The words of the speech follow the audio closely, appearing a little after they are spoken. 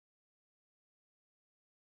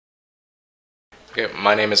Okay,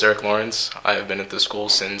 my name is Eric Lawrence. I have been at the school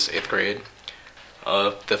since 8th grade.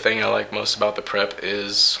 The thing I like most about the prep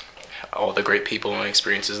is all the great people and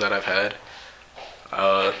experiences that I've had.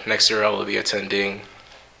 Next year I will be attending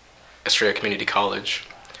Estrella Community College.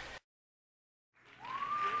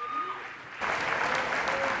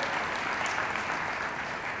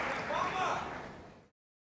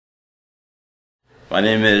 My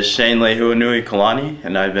name is Shane Lehuanui Kalani,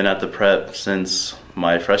 and I've been at the prep since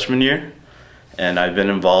my freshman year. And I've been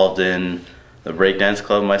involved in the breakdance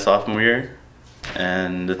club my sophomore year.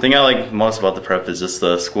 And the thing I like most about the prep is just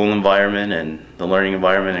the school environment and the learning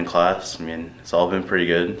environment in class. I mean, it's all been pretty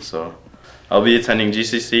good. So I'll be attending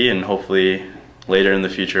GCC, and hopefully later in the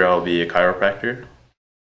future I'll be a chiropractor.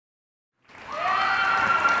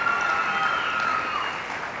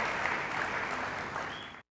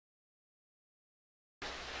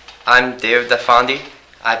 I'm David Defandi.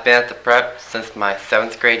 I've been at the prep since my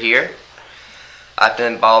 7th grade year. I've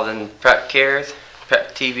been involved in Prep Cares,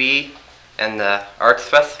 Prep TV, and the Arts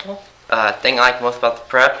Festival. Thing I like most about the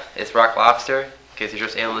prep is Rock Lobster, because you're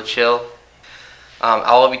just able to chill.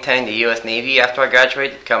 I will be attending the U.S. Navy after I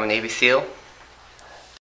graduate to become a Navy SEAL.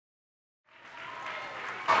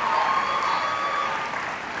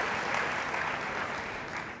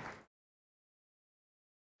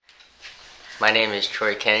 My name is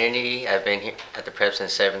Troy Kennedy. I've been here at the prep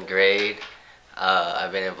since 7th grade.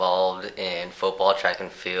 I've been involved in football, track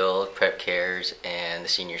and field, prep cares, and the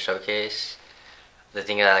senior showcase. The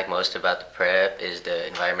thing that I like most about the prep is the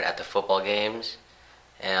environment at the football games,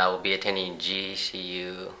 and I will be attending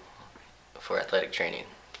GCU for athletic training.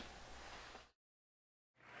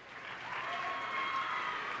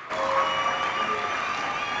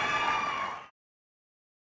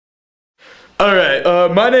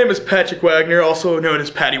 Alright, my name is Patrick Wagner, also known as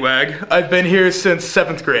Patty Wag. I've been here since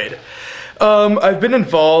 7th grade. I've been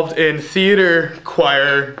involved in theater,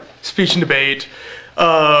 choir, speech and debate,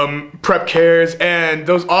 prep cares, and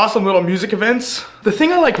those awesome little music events. The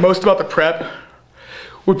thing I like most about the prep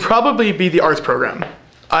would probably be the arts program.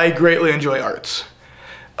 I greatly enjoy arts.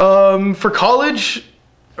 For college,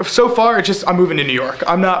 so far it's just I'm moving to New York.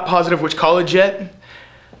 I'm not positive which college yet,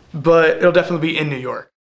 but it'll definitely be in New York.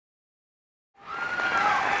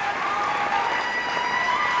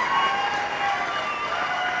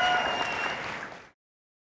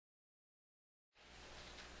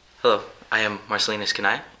 Hello, I am Marcelinus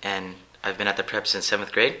Kanai, and I've been at the prep since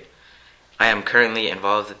 7th grade. I am currently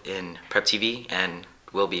involved in Prep TV and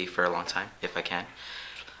will be for a long time, if I can.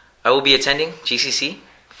 I will be attending GCC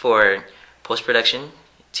for post-production,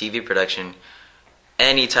 TV production,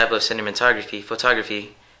 any type of cinematography,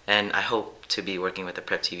 photography, and I hope to be working with the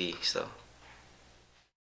Prep TV still.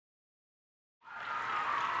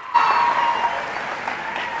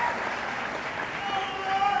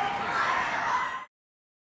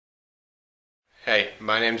 Hey,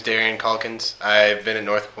 my name's Darian Calkins. I've been at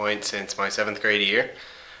North Pointe since my 7th grade year.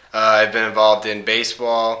 I've been involved in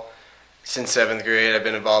baseball since 7th grade. I've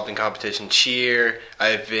been involved in competition cheer.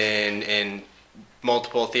 I've been in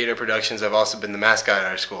multiple theater productions. I've also been the mascot at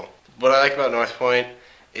our school. What I like about North Pointe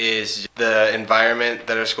is the environment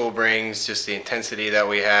that our school brings, just the intensity that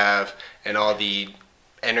we have, and all the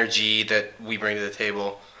energy that we bring to the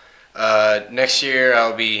table. Next year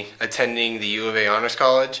I'll be attending the U of A Honors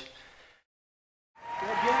College.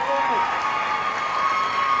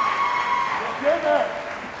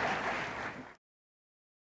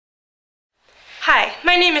 Hi,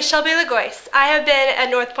 my name is Shelby Lagoyce. I have been at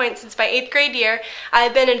North Pointe since my 8th grade year. I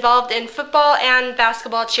have been involved in football and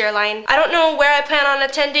basketball cheerline. I don't know where I plan on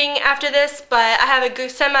attending after this, but I have a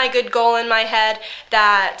semi-good goal in my head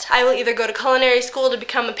that I will either go to culinary school to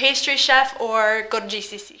become a pastry chef or go to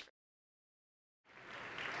GCC.